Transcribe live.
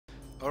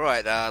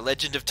Alright,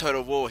 Legend of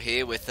Total War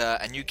here with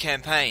a new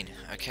campaign.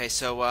 Okay,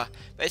 so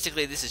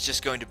basically this is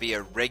just going to be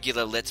a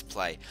regular Let's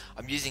Play.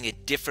 I'm using a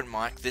different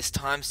mic this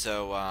time,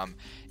 so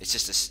it's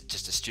just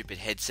a stupid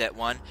headset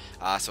one.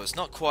 So it's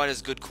not quite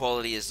as good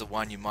quality as the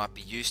one you might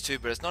be used to,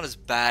 but it's not as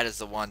bad as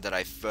the one that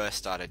I first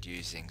started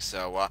using.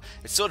 So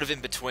it's sort of in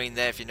between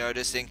there if you're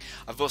noticing.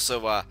 I've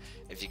also,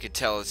 if you could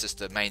tell, it's just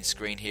the main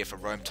screen here for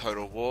Rome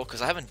Total War,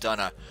 because I haven't done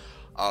a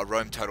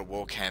Rome Total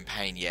War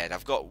campaign yet.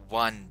 I've got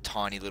one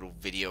tiny little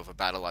video of a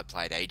battle I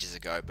played ages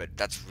ago, but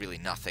that's really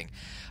nothing.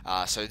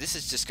 So this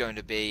is just going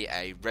to be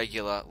a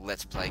regular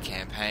Let's Play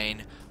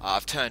campaign.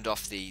 I've turned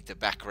off the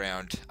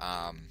background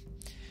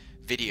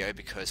video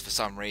because for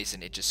some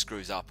reason it just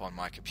screws up on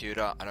my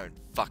computer. I don't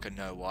fucking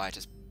know why,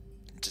 it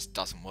just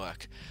doesn't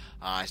work.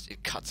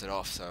 It cuts it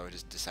off, so I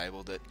just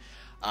disabled it.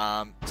 So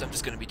I'm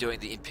just going to be doing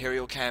the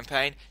Imperial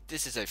campaign.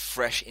 This is a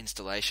fresh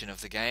installation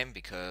of the game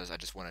because I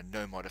just wanted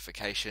no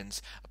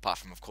modifications apart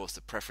from, of course,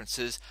 the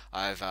preferences.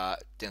 The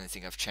only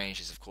thing I've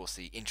changed is, of course,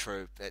 the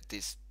intro,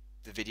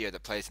 the video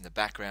that plays in the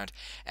background,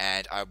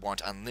 and I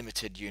want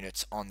unlimited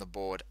units on the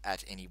board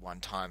at any one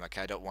time.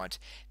 Okay, I don't want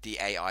the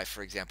AI,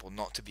 for example,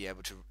 not to be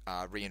able to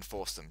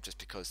reinforce them just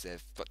because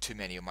they've got too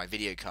many on my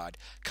video card.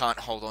 Can't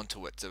hold on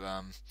to it. So,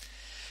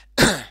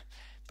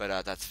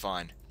 but that's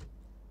fine.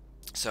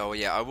 So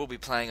yeah, I will be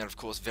playing on, of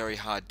course, very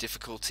hard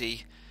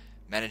difficulty,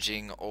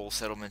 managing all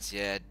settlements,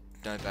 yeah,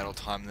 no battle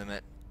time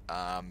limit.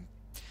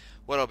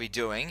 What I'll be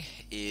doing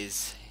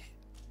is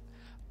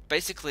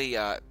basically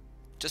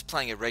just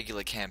playing a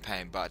regular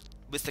campaign, but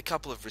with a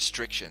couple of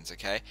restrictions,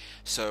 okay?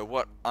 So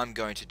what I'm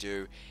going to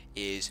do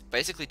is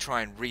basically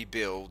try and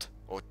rebuild,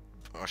 or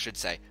I should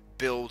say,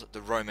 build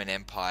the Roman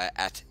Empire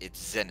at its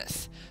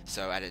zenith,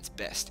 so at its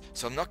best.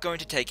 So I'm not going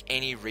to take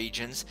any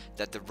regions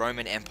that the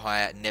Roman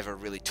Empire never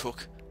really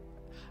took.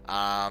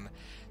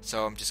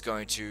 So I'm just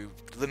going to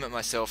limit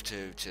myself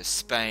to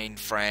Spain,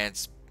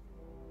 France,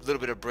 a little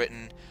bit of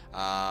Britain,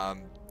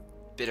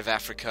 bit of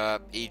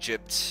Africa,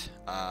 Egypt,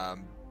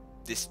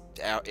 this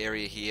our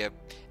area here,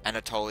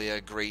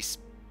 Anatolia, Greece,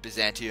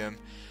 Byzantium,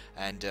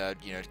 and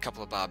you know, a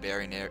couple of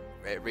barbarian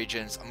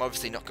regions. I'm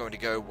obviously not going to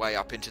go way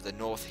up into the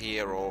north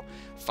here or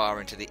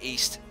far into the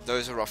east.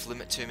 Those are off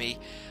limit to me,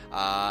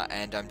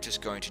 and I'm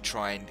just going to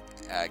try and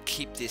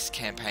keep this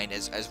campaign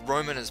as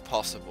Roman as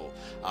possible,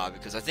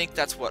 because I think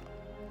that's what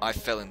I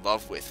fell in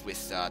love with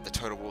the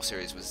Total War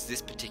series, was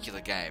this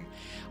particular game.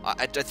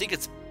 I think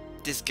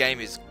this game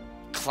is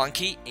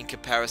clunky in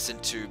comparison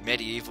to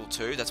Medieval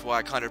 2. That's why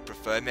I kind of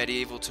prefer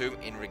Medieval 2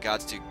 in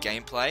regards to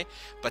gameplay,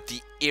 but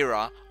the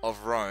era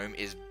of Rome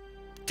is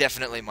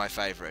definitely my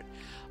favorite.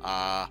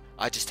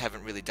 I just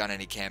haven't really done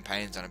any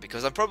campaigns on it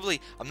because I'm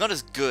not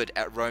as good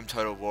at Rome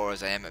Total War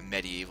as I am at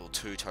Medieval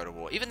 2 Total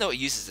War. Even though it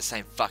uses the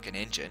same fucking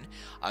engine,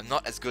 I'm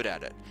not as good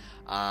at it.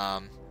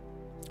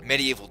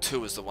 Medieval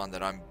 2 is the one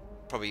that I'm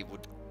probably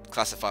would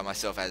classify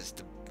myself as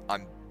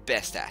I'm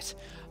best at.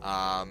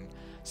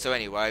 So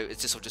anyway,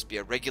 this will just be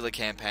a regular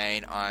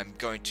campaign. I'm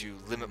going to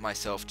limit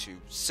myself to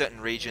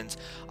certain regions.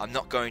 I'm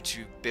not going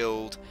to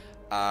build,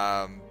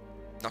 not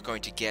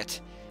going to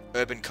get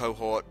urban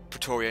cohort,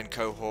 Praetorian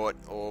cohort,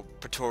 or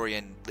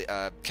Praetorian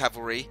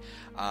cavalry,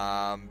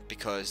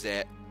 because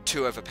they're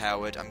too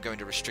overpowered. I'm going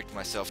to restrict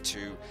myself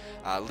to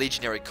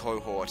legionary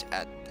cohort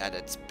at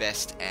its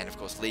best, and of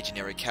course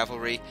legionary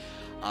cavalry.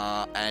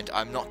 And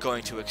I'm not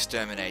going to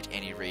exterminate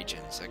any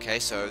regions, okay?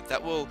 So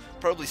that will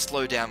probably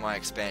slow down my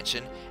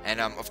expansion, and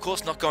I'm of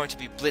course not going to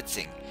be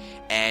blitzing,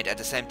 and at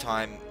the same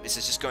time this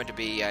is just going to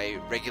be a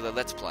regular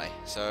Let's Play,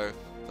 so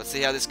let's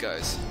see how this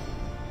goes.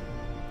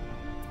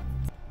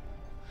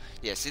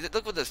 Yeah, see,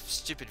 look what the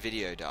stupid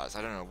video does.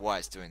 I don't know why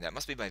it's doing that. It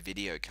must be my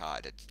video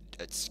card.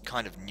 It's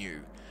kind of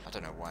new. I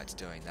don't know why it's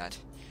doing that.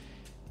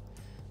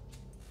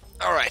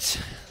 Alright.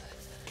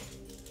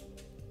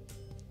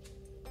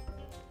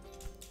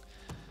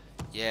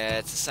 Yeah,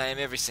 it's the same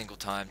every single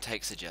time.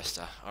 Take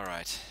suggester.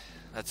 Alright,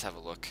 let's have a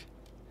look.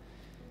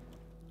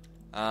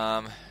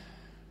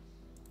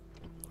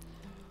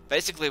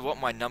 Basically what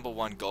my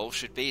 #1 goal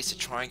should be is to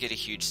try and get a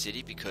huge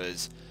city,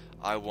 because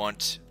I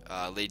want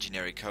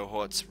legionary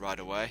cohorts right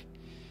away,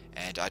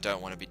 and I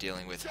don't want to be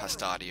dealing with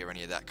Hastati or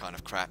any of that kind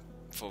of crap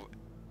for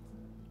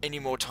any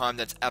more time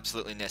that's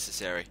absolutely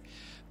necessary.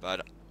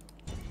 But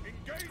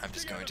I'm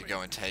just going to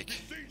go and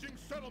take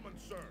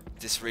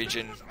this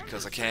region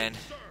because I can.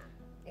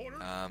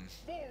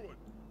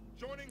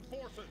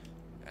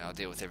 I'll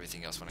deal with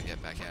everything else when I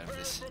get back out of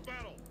this.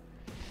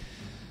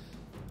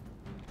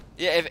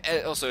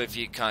 Yeah, also, if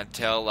you can't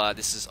tell,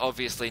 this is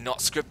obviously not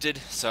scripted,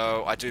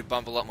 so I do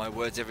bumble up my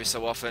words every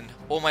so often.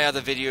 All my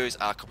other videos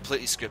are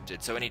completely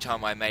scripted, so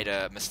anytime I made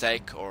a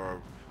mistake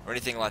or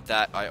anything like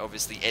that, I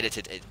obviously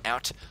edited it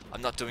out.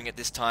 I'm not doing it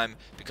this time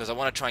because I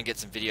want to try and get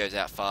some videos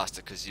out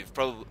faster, because you've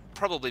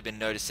probably been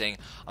noticing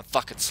I'm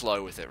fucking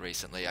slow with it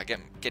recently. I get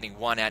getting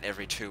one out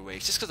every 2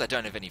 weeks just because I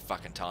don't have any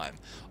fucking time,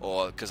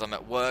 or because I'm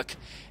at work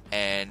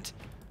and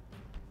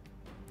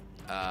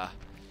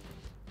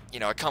you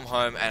know, I come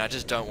home and I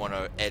just don't want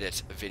to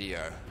edit a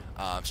video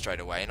straight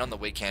away, and on the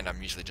weekend I'm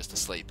usually just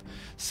asleep.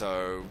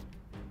 So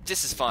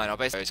this is fine. I'll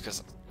basically,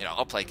 because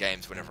I'll play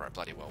games whenever I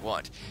bloody well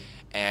want,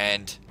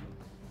 and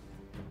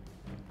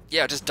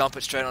yeah, I'll just dump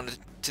it straight onto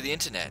the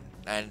internet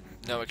and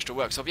no extra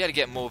work. So I'll be able to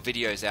get more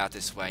videos out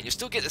this way, and you'll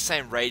still get the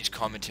same rage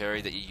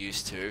commentary that you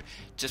used to,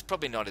 just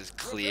probably not as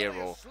clear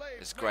or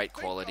as great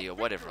quality or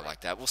whatever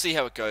like that. We'll see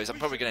how it goes. I'm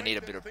probably going to need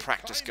a bit of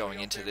practice going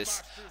into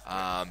this,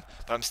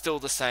 but I'm still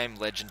the same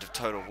Legend of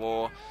Total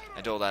War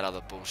and all that other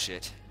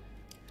bullshit.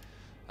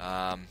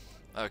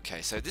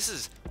 Okay, so this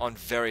is on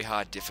very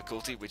hard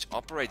difficulty, which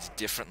operates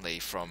differently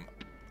from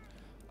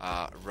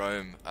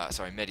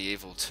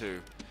Medieval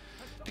 2.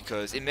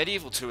 Because in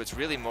Medieval 2 it's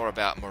really more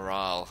about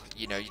morale.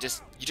 You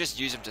just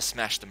use them to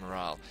smash the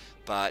morale.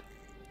 But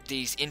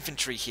these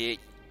infantry here,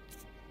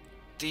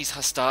 these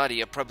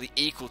Hastati are probably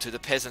equal to the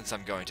peasants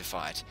I'm going to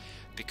fight,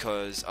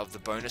 because of the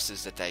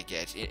bonuses that they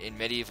get. In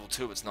Medieval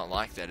 2 it's not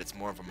like that, it's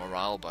more of a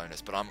morale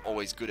bonus, but I'm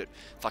always good at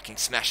fucking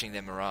smashing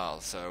their morale,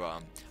 so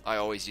I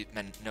always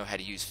know how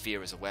to use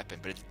fear as a weapon,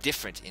 but it's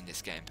different in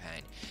this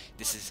campaign.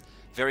 This is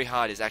very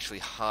hard, is actually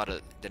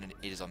harder than it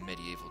is on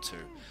Medieval 2.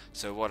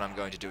 So what I'm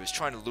going to do is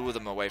try and lure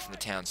them away from the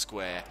town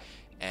square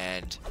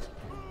and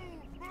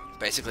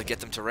basically get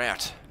them to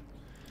rout.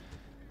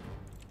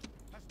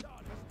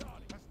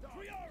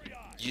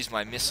 Use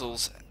my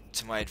missiles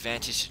to my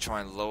advantage to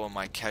try and lower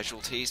my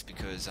casualties,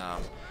 because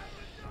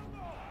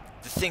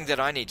the thing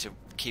that I need to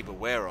keep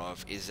aware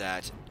of is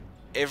that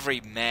every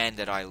man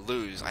that I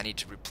lose I need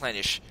to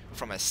replenish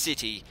from a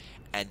city,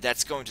 and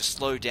that's going to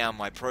slow down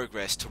my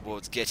progress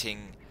towards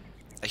getting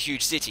a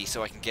huge city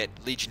so I can get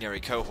Legionary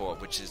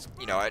Cohort, which is,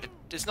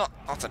 it's not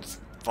that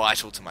it's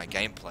vital to my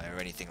gameplay or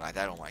anything like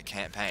that or my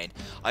campaign.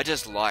 I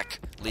just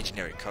like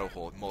Legionary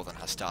Cohort more than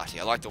Hastati.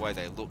 I like the way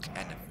they look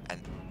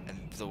and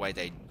the way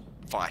they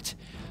fight,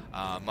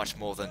 much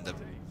more than the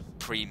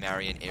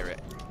pre-Marian era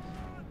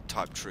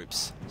type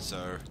troops.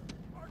 So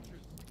I'm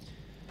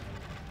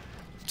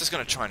just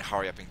going to try and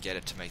hurry up and get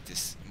it to make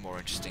this more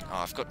interesting. Oh,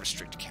 I've got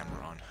restrict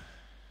camera on.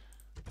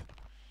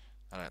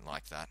 I don't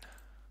like that.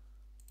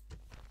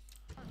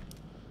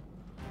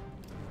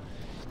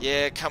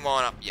 Yeah, come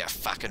on up, you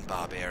fucking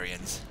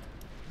barbarians.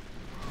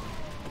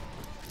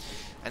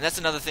 And that's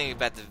another thing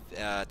about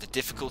the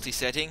difficulty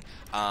setting.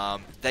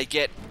 They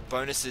get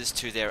bonuses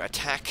to their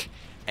attack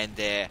and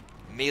their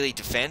melee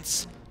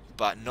defense,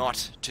 but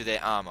not to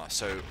their armor.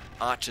 So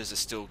archers are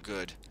still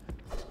good.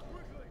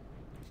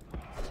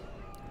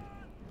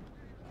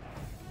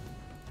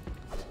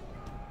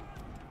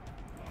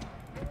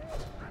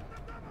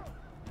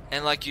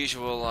 And like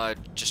usual, I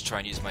just try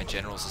and use my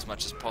generals as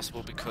much as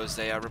possible because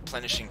they are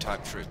replenishing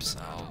type troops.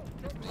 Oh,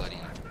 bloody...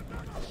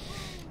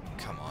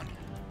 Come on.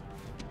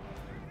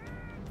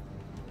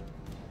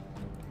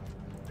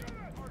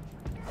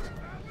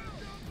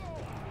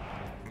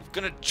 I'm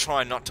gonna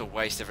try not to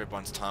waste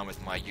everyone's time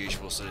with my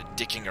usual sort of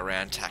dicking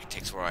around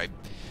tactics where I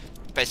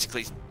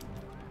basically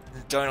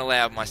don't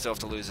allow myself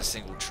to lose a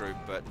single troop,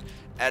 but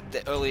at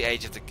the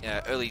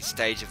early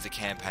stage of the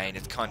campaign,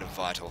 it's kind of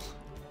vital.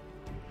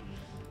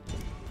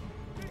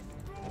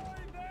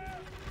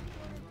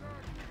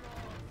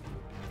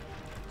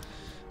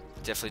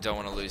 Definitely don't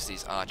want to lose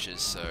these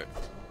archers, so...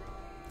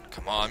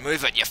 Come on,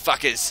 move it, you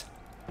fuckers!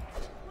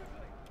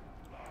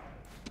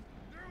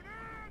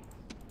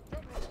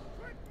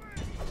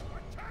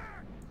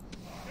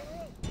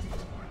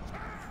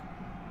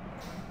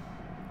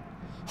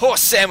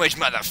 Horse sandwich,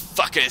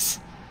 motherfuckers!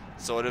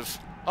 Sort of.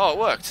 Oh, it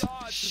worked.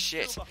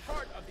 Shit.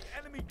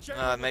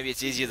 Maybe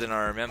it's easier than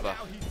I remember.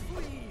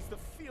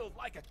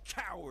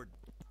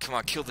 Come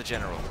on, kill the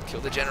general.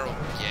 Kill the general.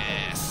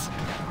 Yes.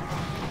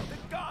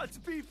 Gods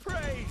be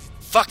praised.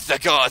 Fuck the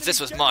gods, this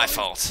was my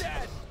fault.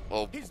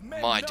 Or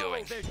my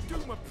doing.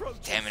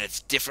 Damn it,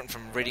 it's different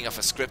from reading off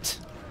a script.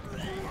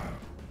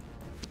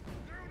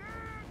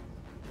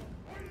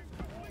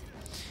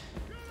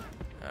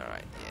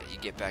 Alright, yeah, you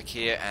get back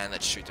here and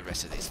let's shoot the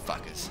rest of these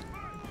fuckers.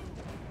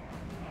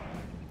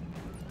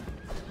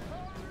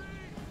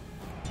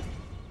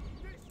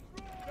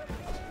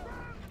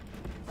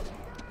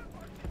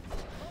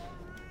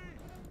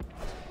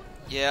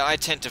 Yeah, I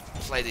tend to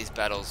play these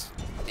battles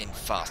in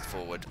fast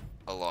forward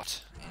a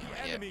lot.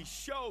 Anyway,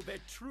 yeah.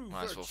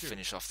 Might as well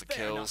finish off the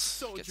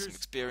kills, get some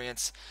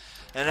experience.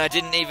 And I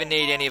didn't even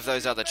need any of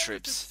those other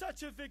troops.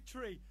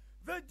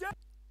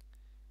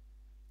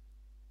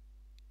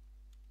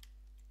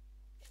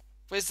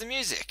 Where's the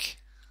music?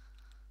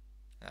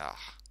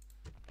 Ah.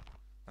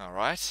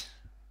 Alright.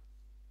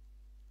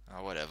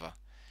 Oh, whatever.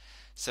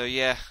 So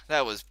yeah,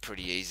 that was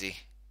pretty easy.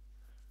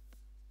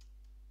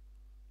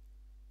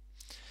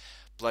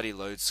 Bloody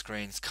load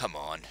screens, come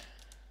on.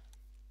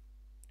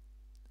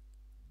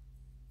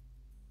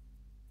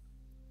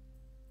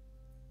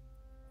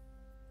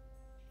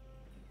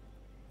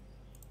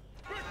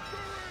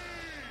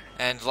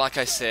 And like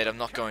I said, I'm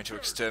not going to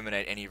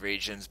exterminate any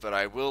regions, but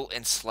I will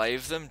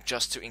enslave them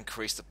just to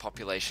increase the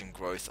population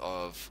growth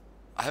of...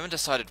 I haven't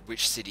decided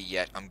which city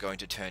yet I'm going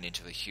to turn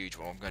into the huge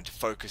one. I'm going to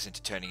focus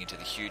into turning into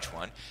the huge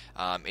one.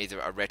 Either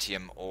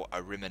Arretium or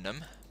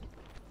Ariminum.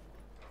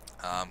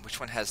 Which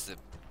one has the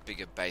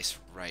bigger base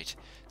rate?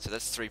 So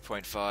that's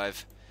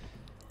 3.5.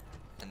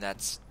 and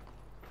that's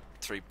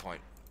 3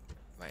 point...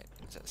 Wait,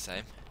 is that the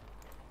same?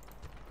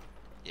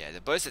 Yeah,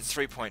 they're both at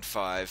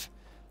 3.5.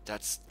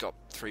 That's got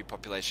 3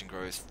 population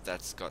growth.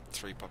 That's got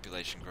 3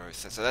 population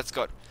growth. So that's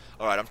got...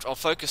 Alright, I'll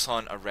focus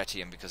on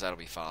Arretium because that'll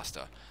be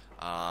faster.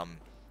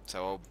 So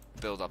I'll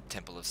build up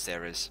Temple of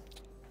Ceres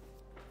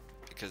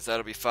because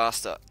that'll be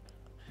faster.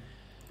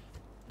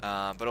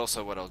 But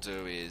also what I'll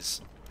do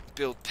is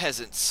build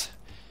peasants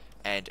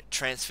and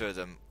transfer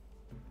them,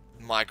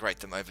 migrate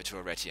them over to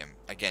Arretium,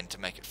 again to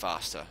make it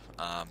faster.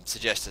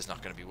 Segester's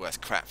not going to be worth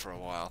crap for a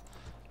while.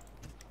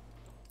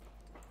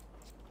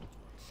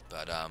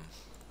 But,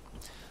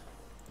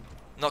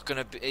 not going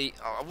to be...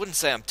 I wouldn't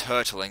say I'm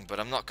turtling, but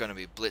I'm not going to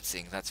be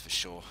blitzing, that's for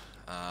sure.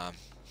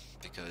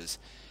 Because,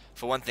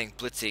 for one thing,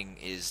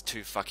 blitzing is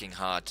too fucking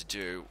hard to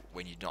do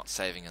when you're not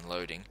saving and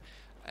loading.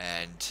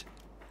 And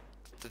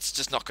that's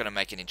just not going to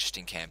make an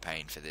interesting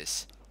campaign for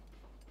this.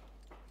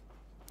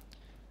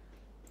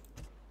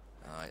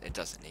 It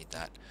doesn't need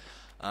that.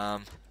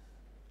 I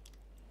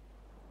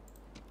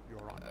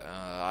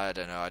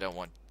don't know.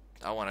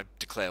 I want to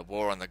declare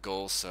war on the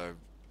Gauls, so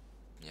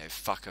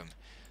fuck them.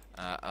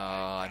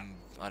 I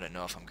don't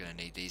know if I'm going to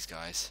need these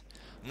guys.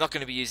 I'm not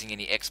going to be using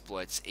any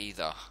exploits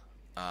either.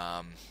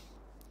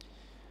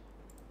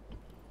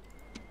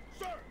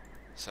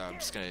 So I'm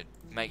just going to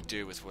make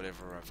do with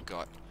whatever I've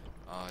got.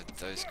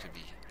 Those could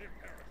be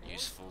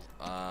useful.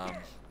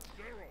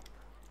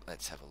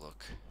 Let's have a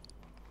look.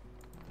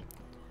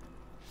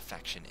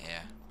 Faction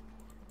heir.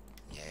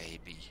 Yeah,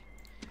 he'd be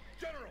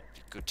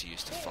good to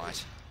use to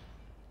fight.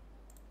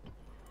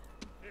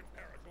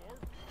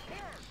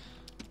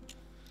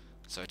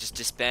 So just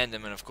disband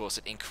them, and of course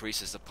it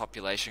increases the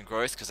population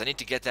growth, because I need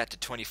to get that to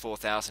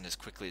 24,000 as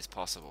quickly as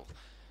possible.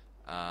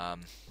 I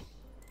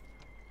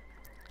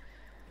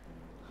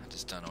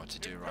just don't know what to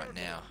do right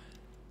now.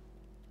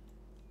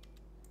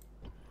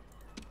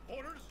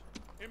 Orders,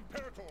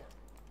 Imperator.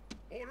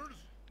 Orders.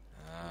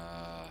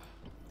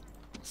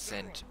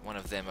 Send one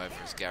of them over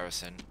as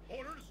garrison,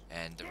 Orders.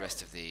 and the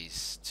rest of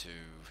these to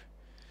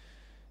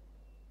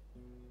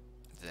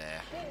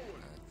there.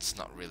 It's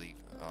not really...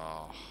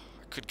 Oh,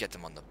 I could get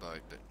them on the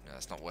boat, but no,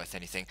 it's not worth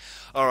anything.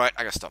 Alright,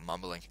 I gotta stop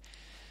mumbling.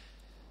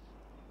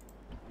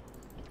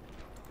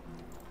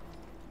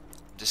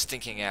 Just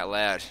thinking out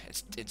loud.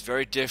 It's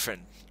very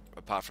different,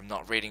 apart from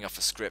not reading off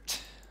a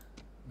script.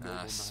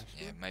 Yeah,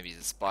 maybe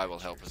the spy will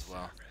help as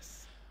well.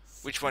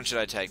 Which one should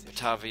I take?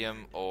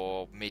 Batavium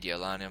or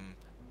Mediolanium?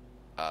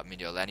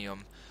 Mediolanium.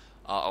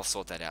 I'll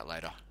sort that out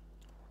later.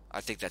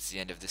 I think that's the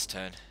end of this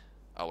turn.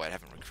 Oh wait, I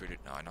haven't recruited.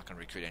 No, I'm not going to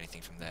recruit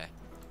anything from there.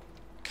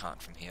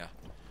 Can't from here.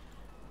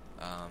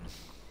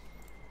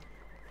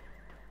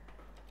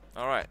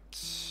 Alright.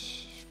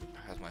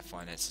 How's my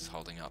finances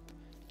holding up?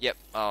 Yep,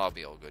 I'll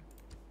be all good.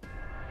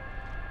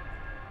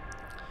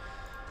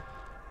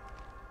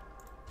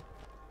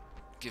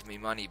 Give me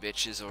money,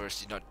 bitches, or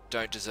else you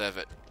don't deserve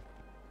it.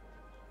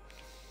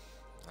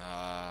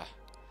 Yeah,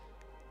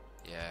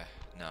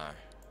 no.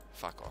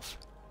 Fuck off.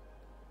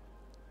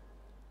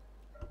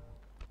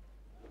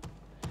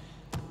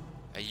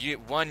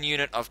 One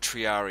unit of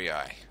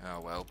Triarii. Oh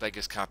well,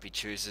 beggars can't be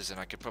choosers, and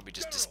I could probably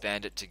just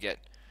disband it to get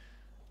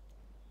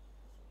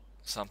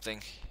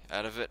something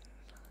out of it.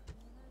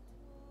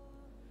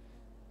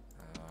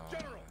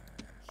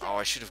 Oh,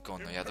 I should have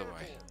gone the other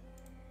way.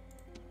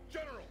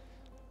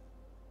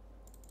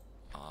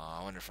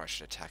 I wonder if I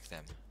should attack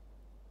them.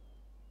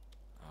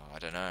 Oh, I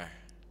don't know.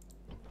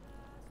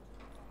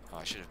 Oh,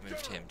 I should have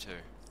moved him too.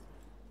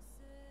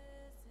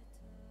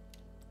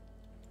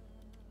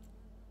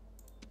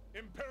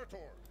 Imperator.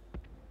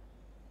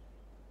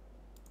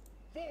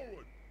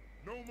 Forward.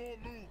 No more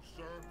moves,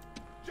 sir.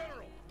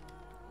 General.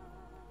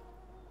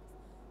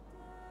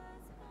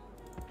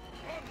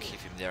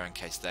 Keep him there in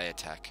case they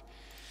attack.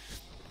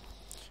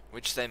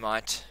 Which they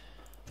might.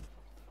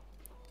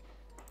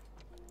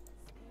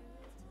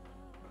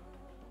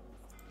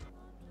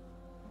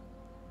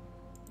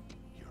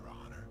 Your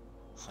Honor.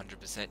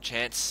 100%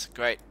 chance.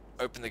 Great.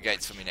 Open the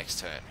gates for me next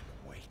turn.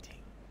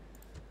 Waiting.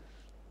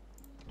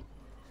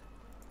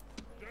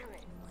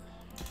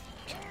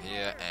 Come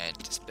here and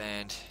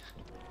disband.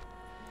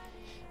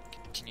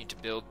 Continue to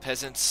build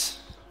peasants.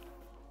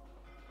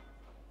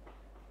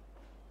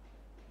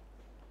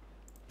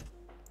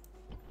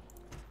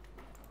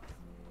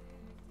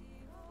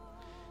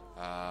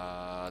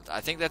 I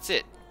think that's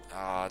it.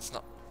 It's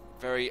not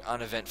very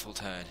uneventful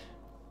turn.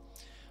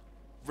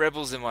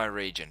 Rebels in my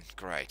region.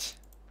 Great.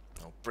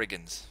 Or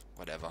brigands.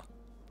 Whatever.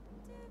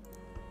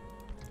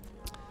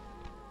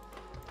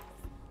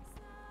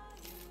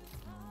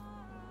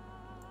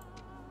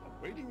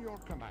 Awaiting your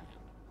command.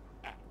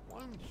 At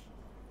once.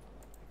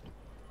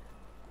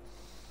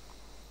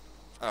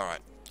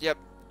 Alright. Yep.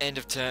 End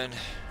of turn.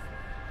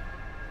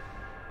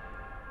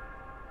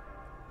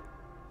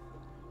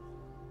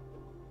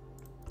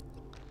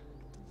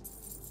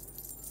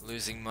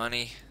 Losing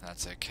money.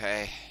 That's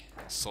okay.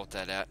 I'll sort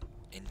that out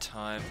in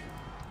time.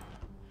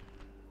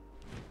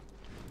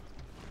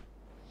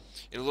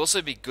 It'll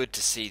also be good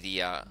to see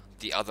the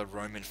the other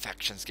Roman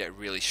factions get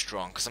really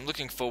strong, because I'm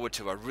looking forward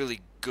to a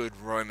really good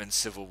Roman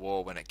civil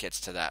war when it gets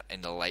to that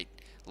in the late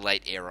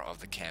era of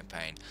the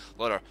campaign.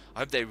 I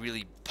hope they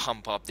really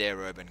pump up their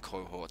urban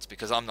cohorts,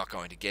 because I'm not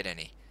going to get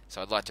any.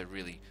 So I'd like to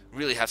really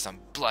have some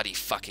bloody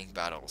fucking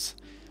battles.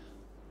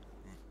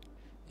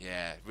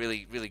 Yeah,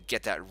 really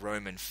get that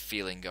Roman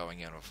feeling going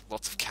in, of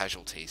lots of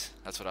casualties.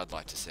 That's what I'd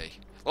like to see.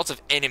 Lots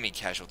of enemy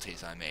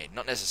casualties, I mean,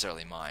 not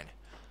necessarily mine.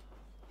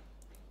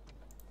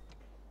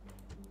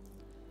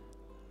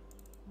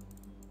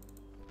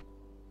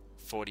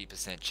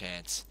 %40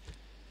 chance.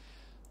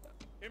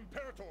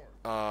 Imperator.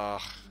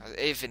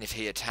 Even if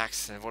he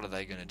attacks, then what are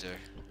they gonna do?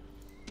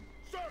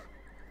 Sir.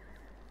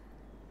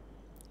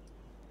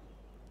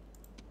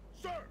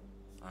 Sir.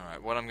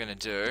 Alright, what I'm gonna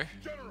do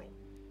General.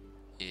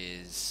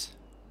 is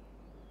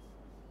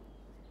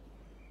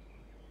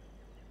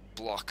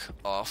block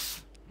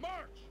off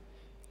March.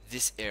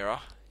 this area,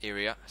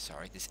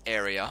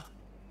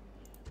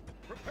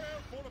 Prepare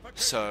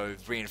fortifications. so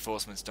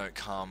reinforcements don't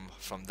come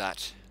from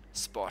that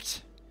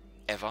spot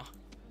ever.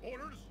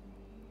 Orders.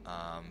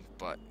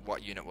 But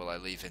what unit will I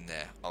leave in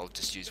there? I'll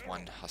just use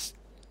one Orders.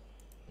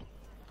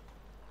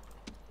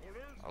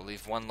 I'll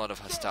leave one lot of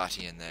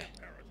Hastati in there.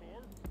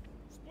 Imperator.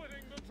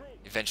 Splitting the troops.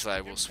 Eventually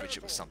I will switch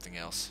it with something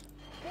else.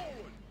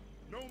 Forward.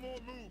 No more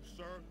moves,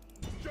 sir.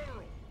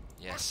 General.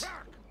 Yes.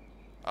 Attack.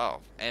 Oh,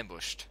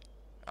 ambushed.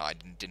 Oh, I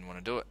didn't want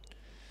to do it.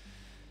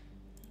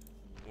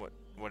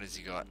 What has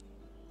he got?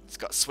 It's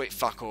got sweet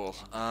fuck all.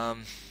 I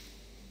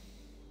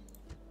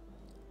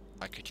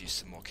could use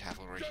some more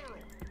cavalry. General.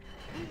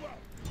 Move out.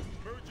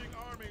 Merging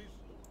armies.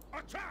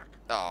 Attack.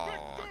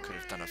 Oh, I could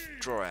have done a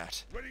draw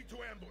out. Ready to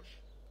ambush.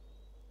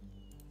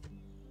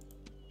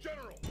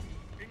 General.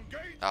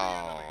 Engage the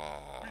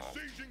Oh, enemy.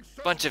 Besieging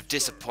bunch of settlements, sir.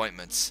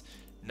 disappointments.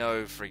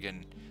 No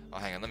friggin'. Oh,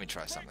 hang on, let me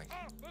try something.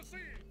 Break up the siege.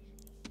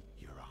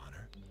 Your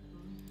Honor,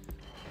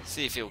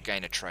 See if he'll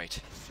gain a trait.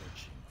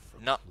 searching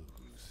for No.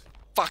 clues.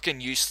 Fucking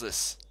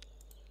useless.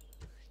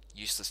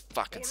 Useless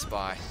fucking Orders.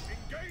 spy.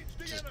 Engage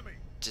the Just- enemy.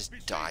 just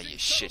Besieging die, you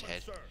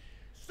settlements, shithead. sir.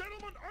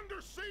 Settlement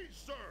under siege,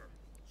 sir.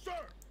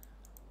 Sir.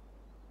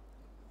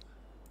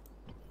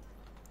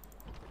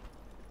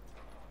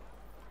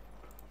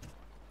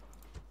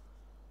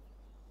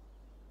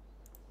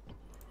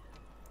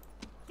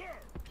 Sir.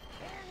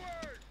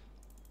 Forward.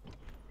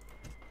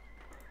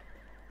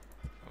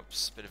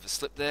 Oops, bit of a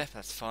slip there,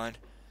 that's fine.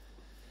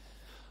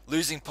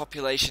 Losing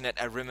population at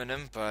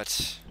Ariminum,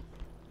 but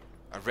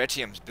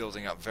Arretium's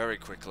building up very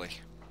quickly.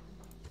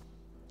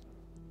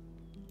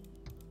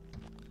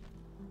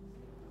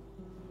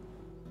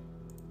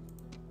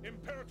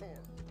 Imperator.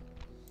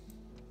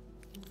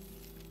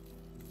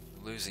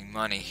 Losing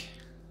money.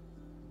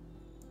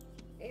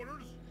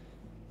 Orders.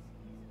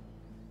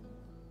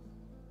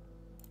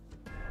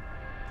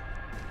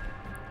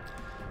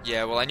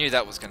 Yeah, well, I knew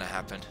that was going to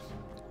happen.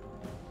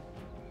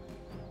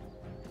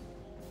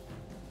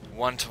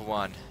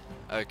 1-to-1.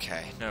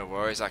 Okay, no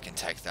worries, I can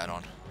take that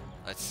on.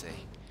 Let's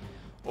see.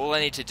 All I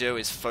need to do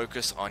is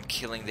focus on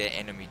killing their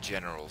enemy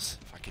generals.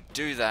 If I could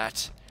do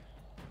that,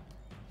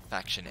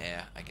 faction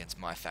heir against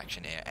my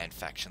faction heir and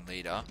faction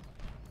leader.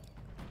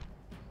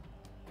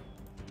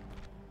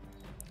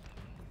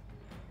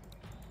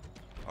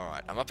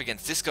 Alright, I'm up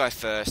against this guy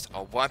first.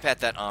 I'll wipe out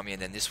that army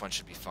and then this one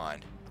should be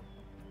fine.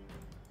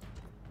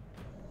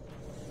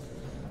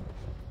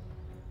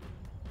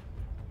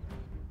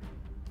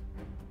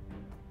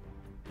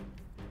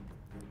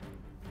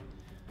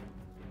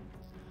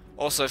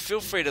 Also, feel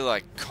free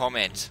to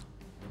comment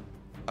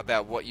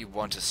about what you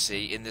want to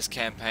see in this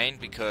campaign,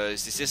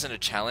 because this isn't a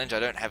challenge. I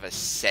don't have a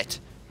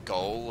set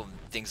goal of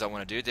things I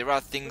want to do. There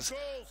are things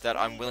that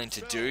I'm willing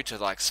to do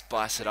to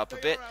spice it up a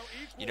bit.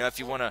 You know, if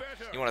you want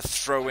to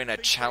throw in a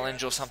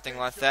challenge or something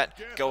like that,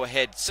 go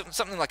ahead.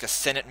 Something like a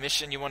Senate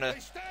mission. You want to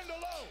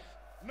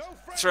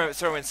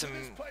throw in some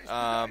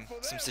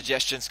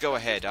suggestions. Go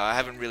ahead. I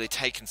haven't really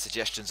taken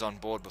suggestions on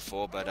board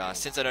before, but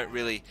since I don't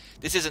really,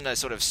 this isn't a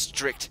sort of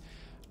strict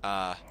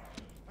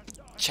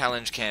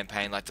challenge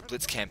campaign like the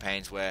Blitz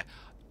campaigns where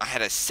I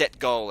had a set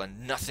goal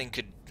and nothing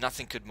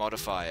could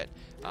modify it.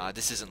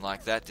 This isn't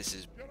like that. This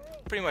is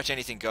pretty much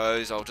anything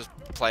goes. I'll just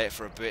play it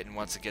for a bit, and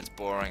once it gets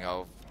boring,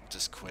 I'll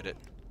just quit it.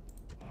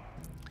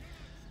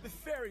 The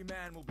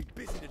ferryman will be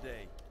busy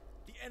today.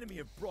 The enemy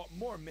have brought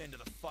more men to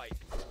the fight.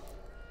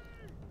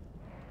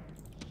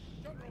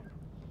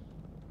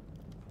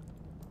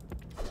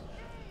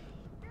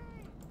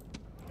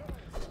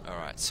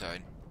 Alright, so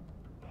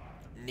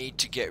need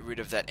to get rid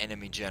of that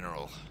enemy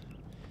general.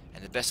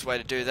 And the best way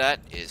to do that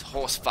is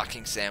horse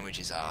fucking sandwich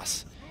his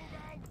ass.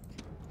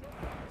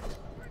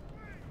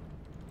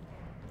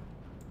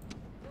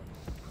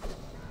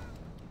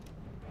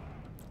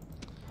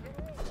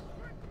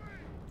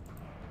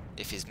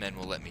 If his men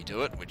will let me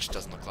do it, which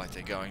doesn't look like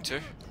they're going to.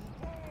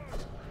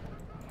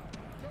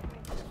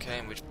 Okay,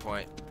 at which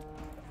point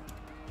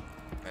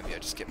maybe I'll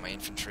just get my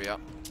infantry up.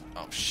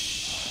 Oh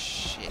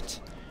shit.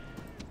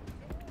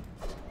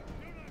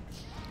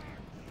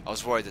 I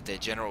was worried that their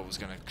general was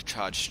going to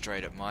charge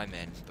straight at my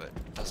men, but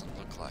it doesn't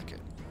look like it.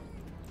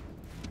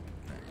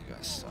 No, you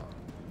Nice.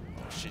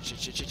 Oh shit, shit,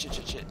 shit, shit, shit,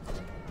 shit, shit.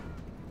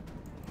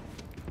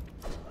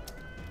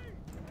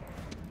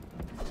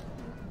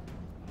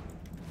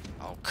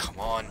 Oh, come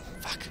on.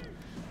 Fuck.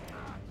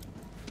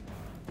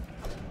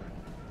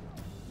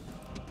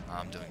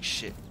 I'm doing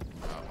shit.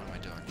 Alright, what am I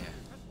doing here?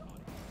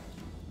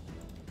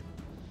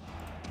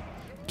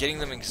 Getting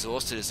them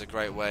exhausted is a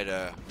great way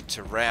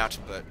to rout,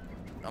 but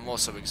I'm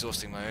also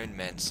exhausting my own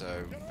men,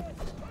 so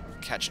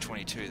catch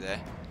 22 there.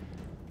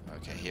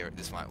 Okay, here,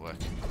 this might work.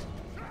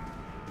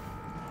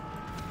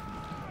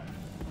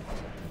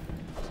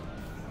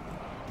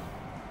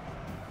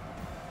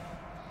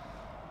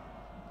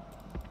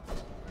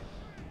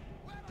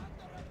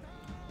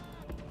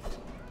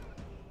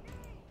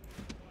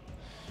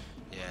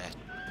 Yeah.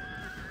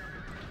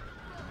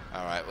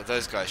 Alright, well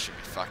those guys should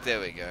be fucked.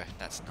 There we go.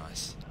 That's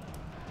nice.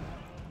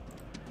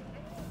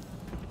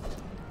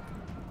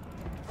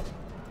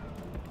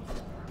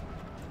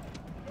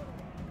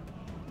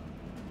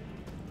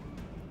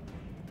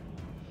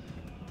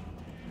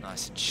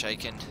 Nice and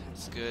shaken.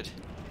 That's good.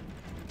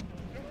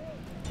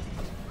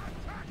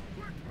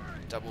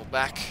 Double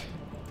back.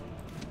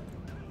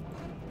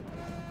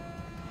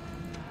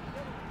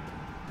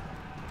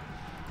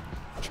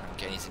 Try and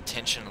gain his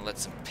attention and let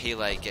some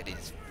Pele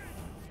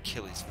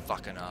kill his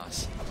fucking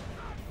ass.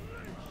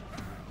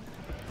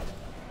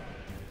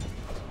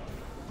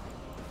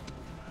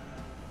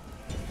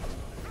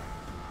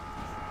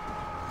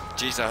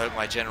 Jeez, I hope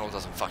my general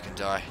doesn't fucking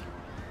die.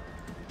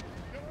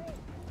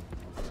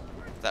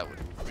 That would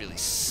really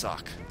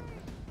suck.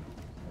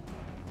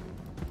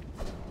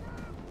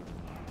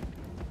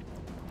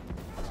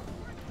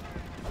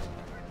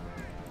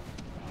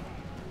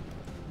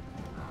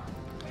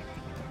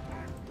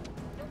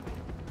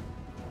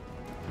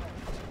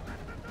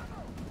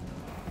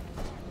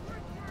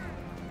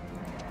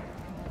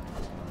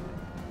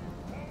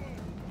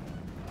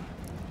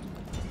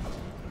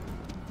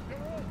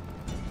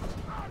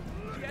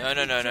 No,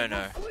 no, no, no,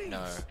 no,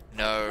 no,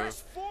 no,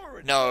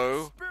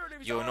 no,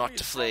 you're not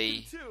to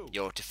flee,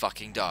 you're to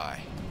fucking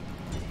die.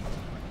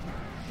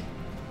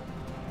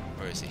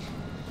 Where is he?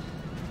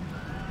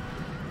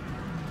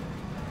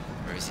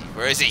 Where is he?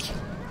 Where is he?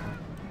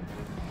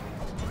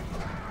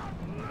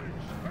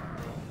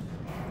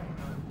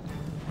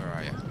 Where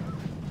are you?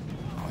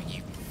 Oh,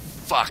 you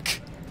fuck!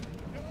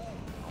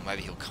 Oh,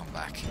 maybe he'll come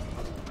back.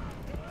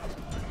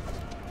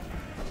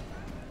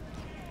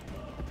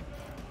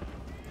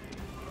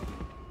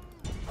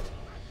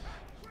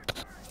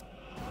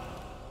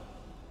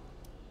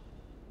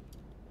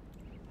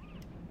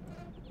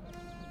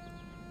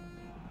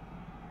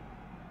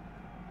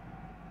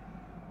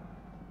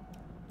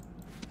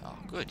 Oh,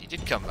 good, he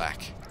did come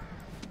back.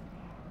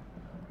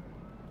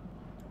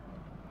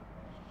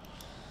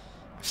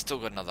 I've still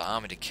got another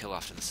army to kill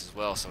after this as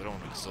well, so I don't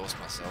want to exhaust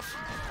myself.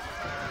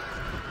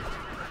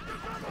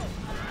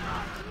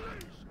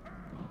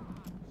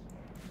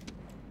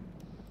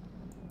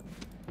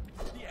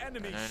 The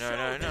enemy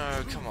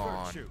No, come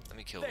on. Let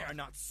me kill them. They are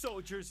not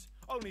soldiers,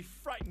 only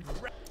frightened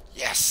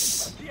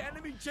Yes! The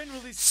enemy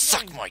general is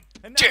Suck slain, my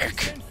and now dick!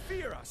 they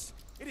fear us.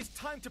 It is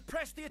time to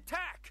press the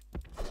attack.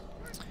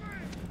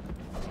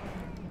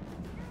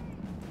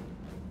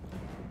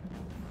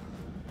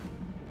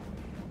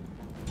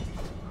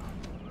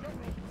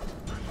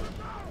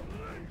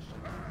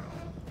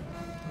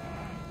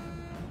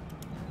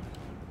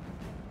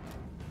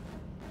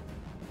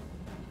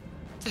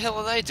 What the hell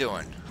are they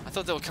doing? I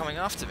thought they were coming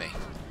after me.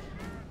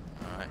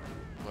 Alright,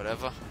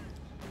 whatever.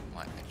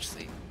 Might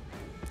actually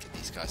get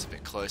these guys a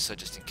bit closer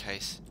just in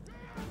case.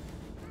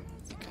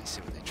 I think I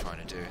see what they're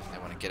trying to do. They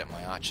want to get at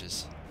my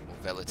archers or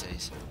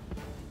velites.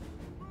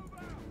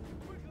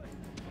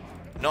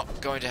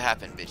 Not going to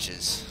happen,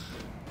 bitches.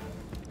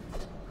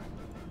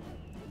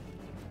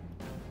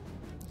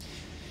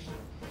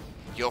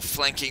 Your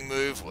flanking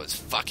move was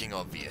fucking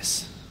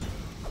obvious.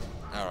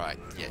 Alright,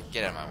 yeah,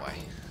 get out of my way.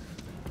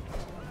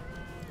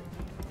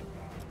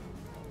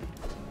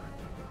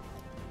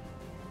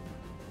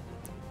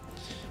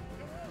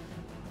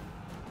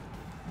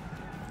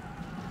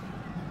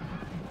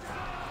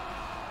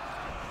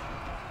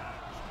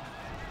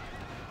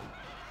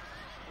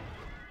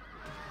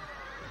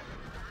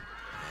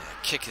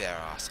 Kick their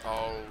ass.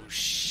 Oh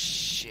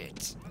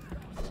shit.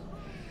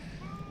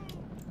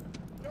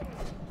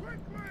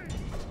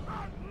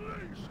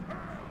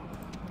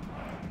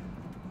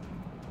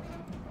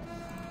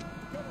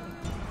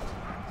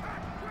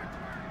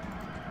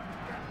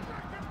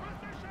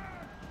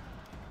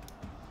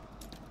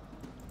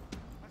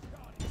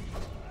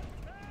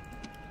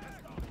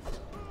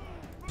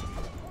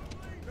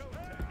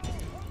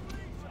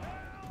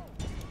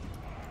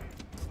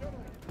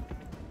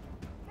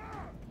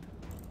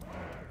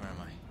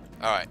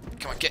 Alright,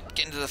 come on,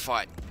 get into the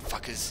fight,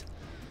 fuckers.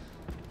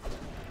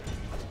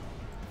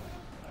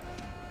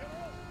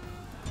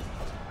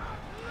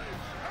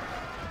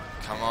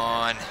 Come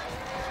on.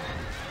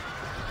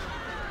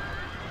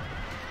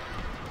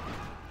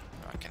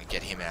 Alright, gonna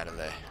get him out of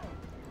there.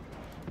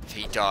 If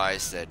he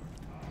dies, that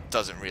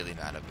doesn't really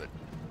matter, but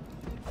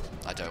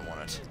I don't want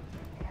it.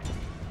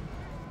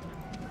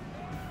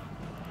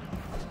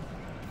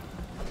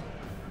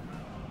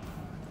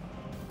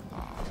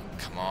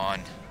 Come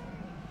on.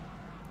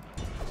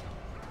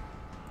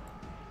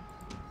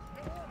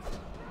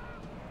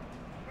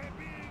 We're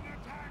being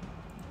attacked.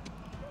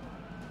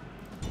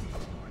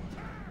 Destroy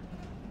them.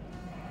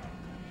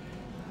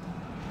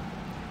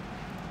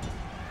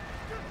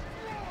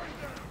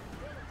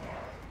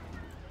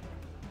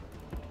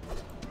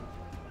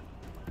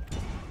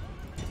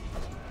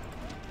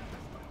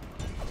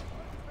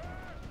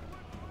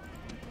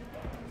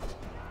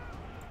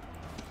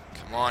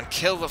 Come on,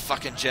 kill the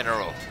fucking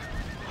general.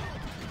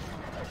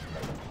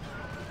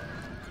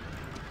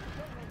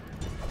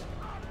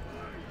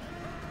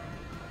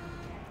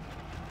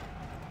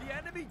 The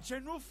enemy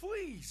general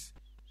flees.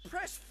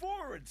 Press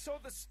forward so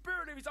the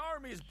spirit of his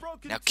army is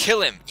broken. Now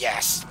kill him.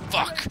 Yes.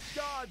 Fuck. Let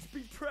gods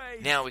be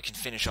praised. Now we can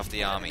finish off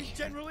the army. Enemy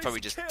general is Probably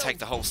just killed. take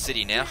the whole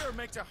city now. Fear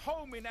makes a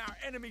home in our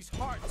enemies'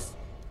 hearts.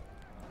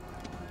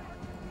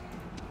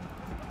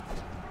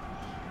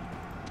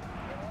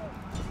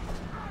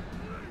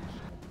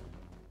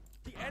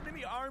 The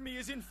enemy army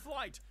is in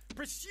flight.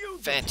 Pursue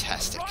them.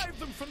 Fantastic. Drive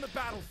them from the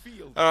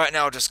battlefield. Alright,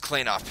 now I'll just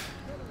clean up.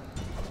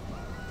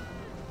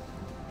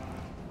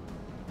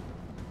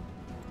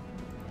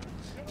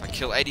 I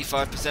kill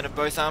 85% of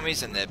both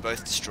armies and they're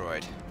both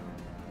destroyed.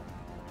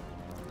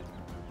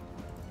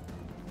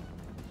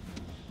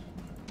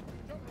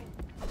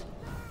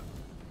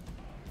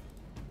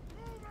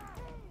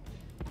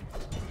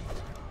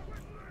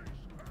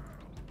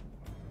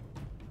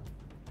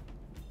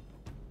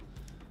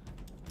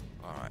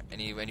 Alright,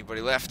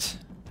 anybody left?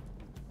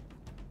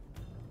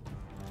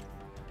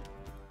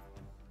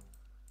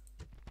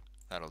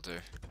 That'll do.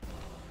 This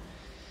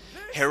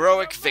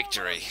Heroic is a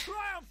victory. moment of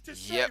triumph to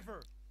Yep.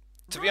 savor.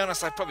 To be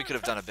honest, I probably could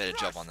have done a better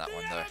job on that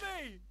one though.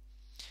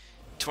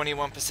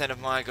 21% of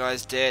my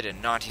guys dead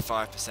and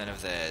 95%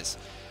 of theirs.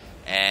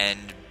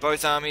 And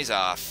both armies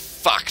are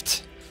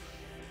fucked.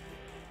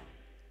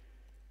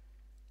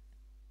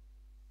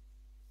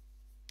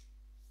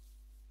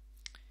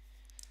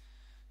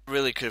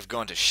 Really could have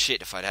gone to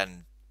shit if I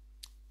hadn't,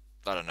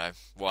 I don't know,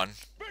 won.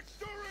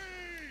 Victory!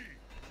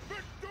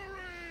 Victory!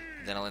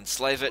 Then I'll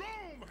enslave it.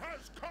 Rome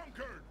has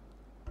conquered.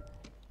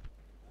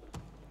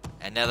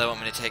 And now they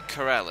want me to take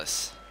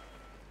Corrales.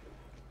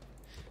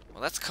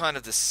 Well, that's kind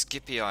of the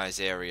Skippy Eyes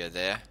area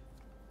there.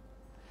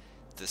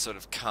 The sort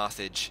of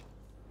Carthage.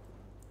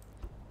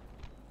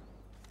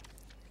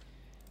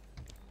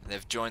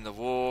 They've joined the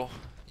war.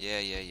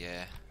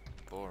 Yeah.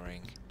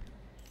 Boring.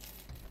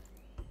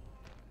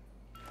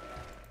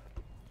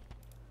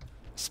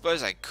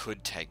 Suppose I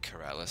could take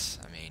Corrales.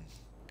 I mean,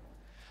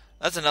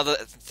 that's another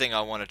thing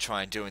I want to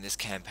try and do in this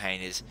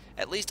campaign is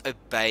at least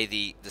obey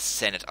the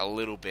Senate a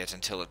little bit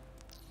until it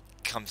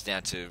comes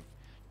down to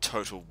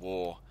total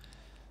war.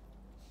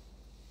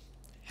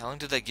 How long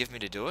did they give me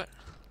to do it?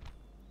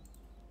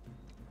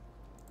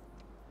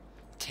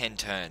 10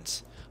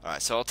 turns.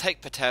 Alright, so I'll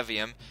take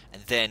Patavium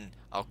and then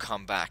I'll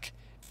come back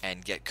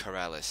and get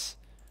Corrales.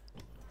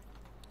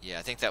 Yeah,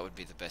 I think that would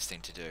be the best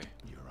thing to do.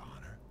 Your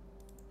Honor.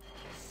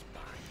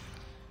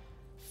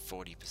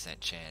 40%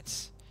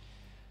 chance.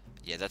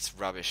 Yeah, that's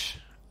rubbish.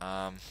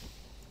 General.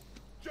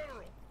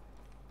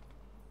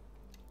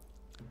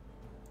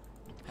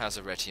 How's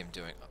Arretium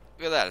doing?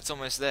 Look at that, it's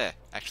almost there.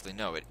 Actually,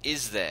 no, it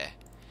is there.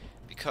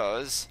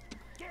 Because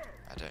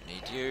I don't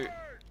need you.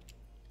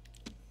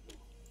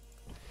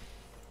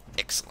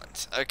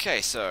 Excellent.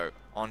 Okay, so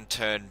on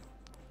turn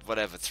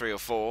whatever, 3 or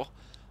 4,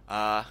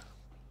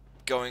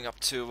 going up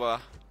to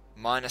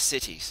Minor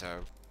City,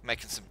 so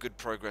making some good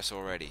progress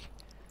already.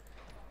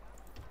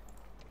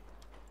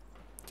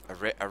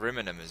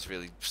 Ariminum is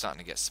really starting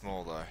to get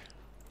small though.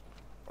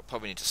 I'll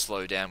probably need to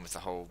slow down with the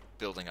whole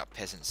building up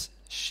peasants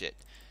shit.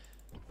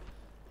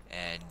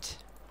 And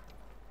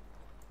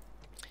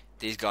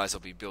these guys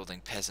will be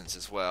building peasants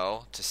as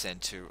well to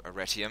send to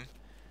Arretium.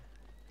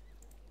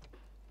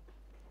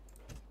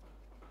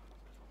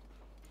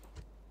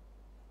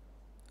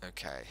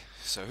 Okay,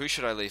 so who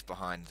should I leave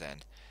behind then?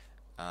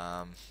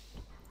 General.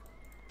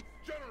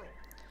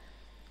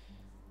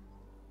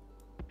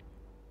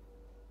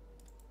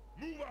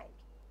 Move out.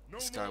 No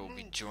This guy more will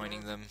be moves,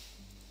 joining sir. them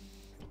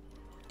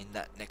in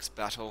that next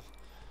battle.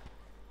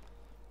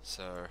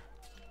 So,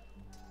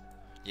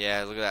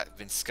 yeah, look at that,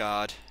 been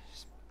scarred.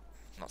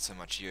 Not so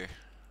much you.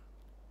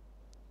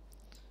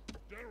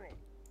 General.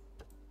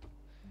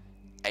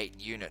 8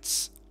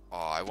 units. Oh,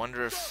 I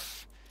wonder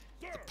if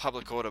Sir. the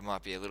public order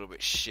might be a little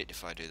bit shit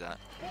if I do that.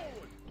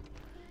 Forward.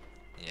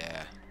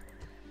 Yeah.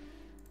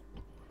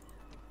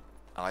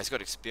 Oh, he's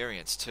got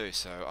experience too,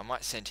 so I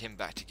might send him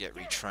back to get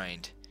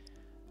retrained.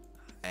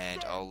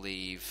 And I'll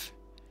leave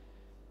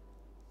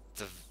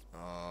the...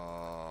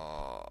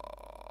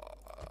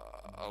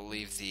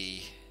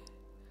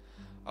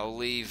 I'll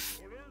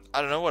leave... I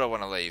don't know what I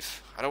want to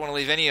leave. I don't want to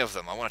leave any of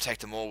them. I want to take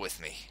them all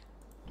with me.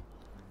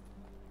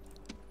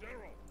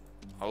 General.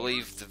 I'll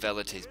leave the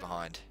Velites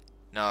behind.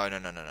 No.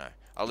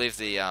 I'll leave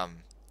the,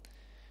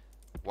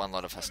 one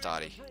lot of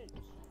Hastati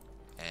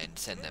and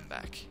send them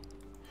back.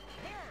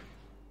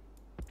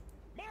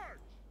 March. March.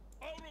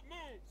 Out of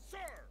move, sir.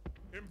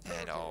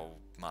 And I'll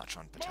march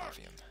on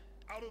Patavium.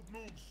 Out of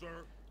move,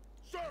 sir.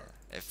 Sir!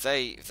 If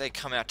they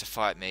come out to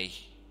fight me,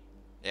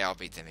 yeah, I'll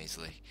beat them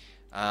easily.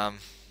 Oh,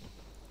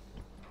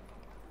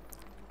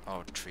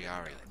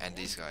 Triari and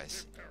these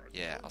guys.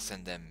 Yeah, I'll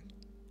send them.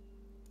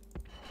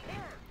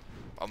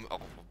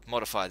 I'll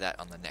modify that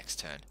on the next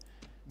turn.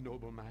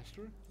 Noble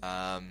master?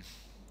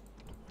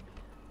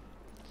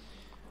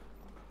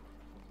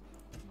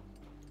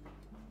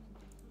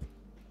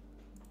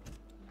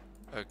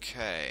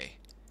 Okay.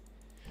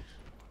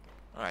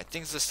 Alright,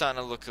 things are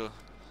starting to look a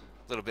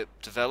little bit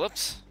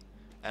developed.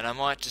 And I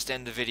might just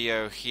end the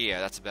video here.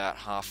 That's about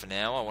half an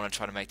hour. I want to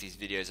try to make these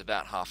videos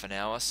about half an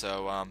hour.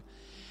 So,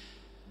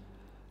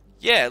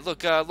 yeah,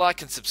 look,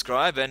 like and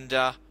subscribe. And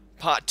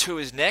part 2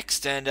 is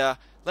next. And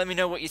let me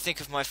know what you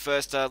think of my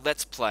first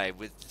Let's Play.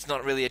 It's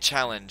not really a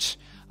challenge.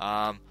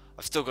 I've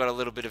still got a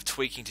little bit of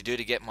tweaking to do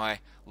to get my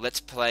Let's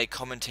Play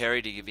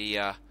commentary to be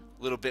a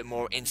little bit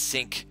more in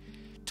sync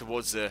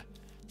towards the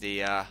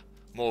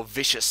more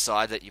vicious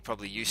side that you're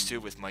probably used to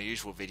with my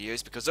usual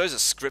videos, because those are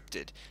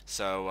scripted.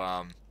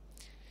 So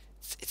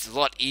it's a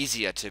lot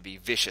easier to be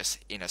vicious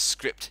in a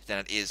script than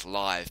it is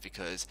live,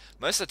 because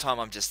most of the time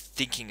I'm just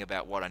thinking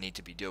about what I need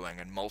to be doing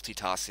and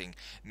multitasking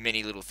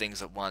many little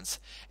things at once.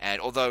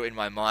 And although in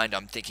my mind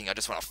I'm thinking I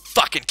just want to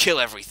fucking kill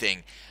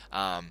everything,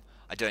 I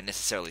don't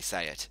necessarily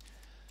say it.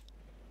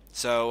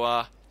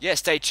 So yeah,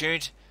 stay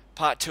tuned.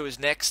 Part 2 is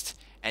next,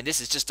 and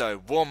this is just a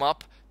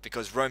warm-up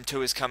because Rome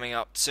 2 is coming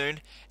up soon,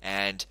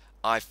 and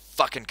I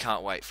fucking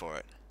can't wait for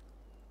it.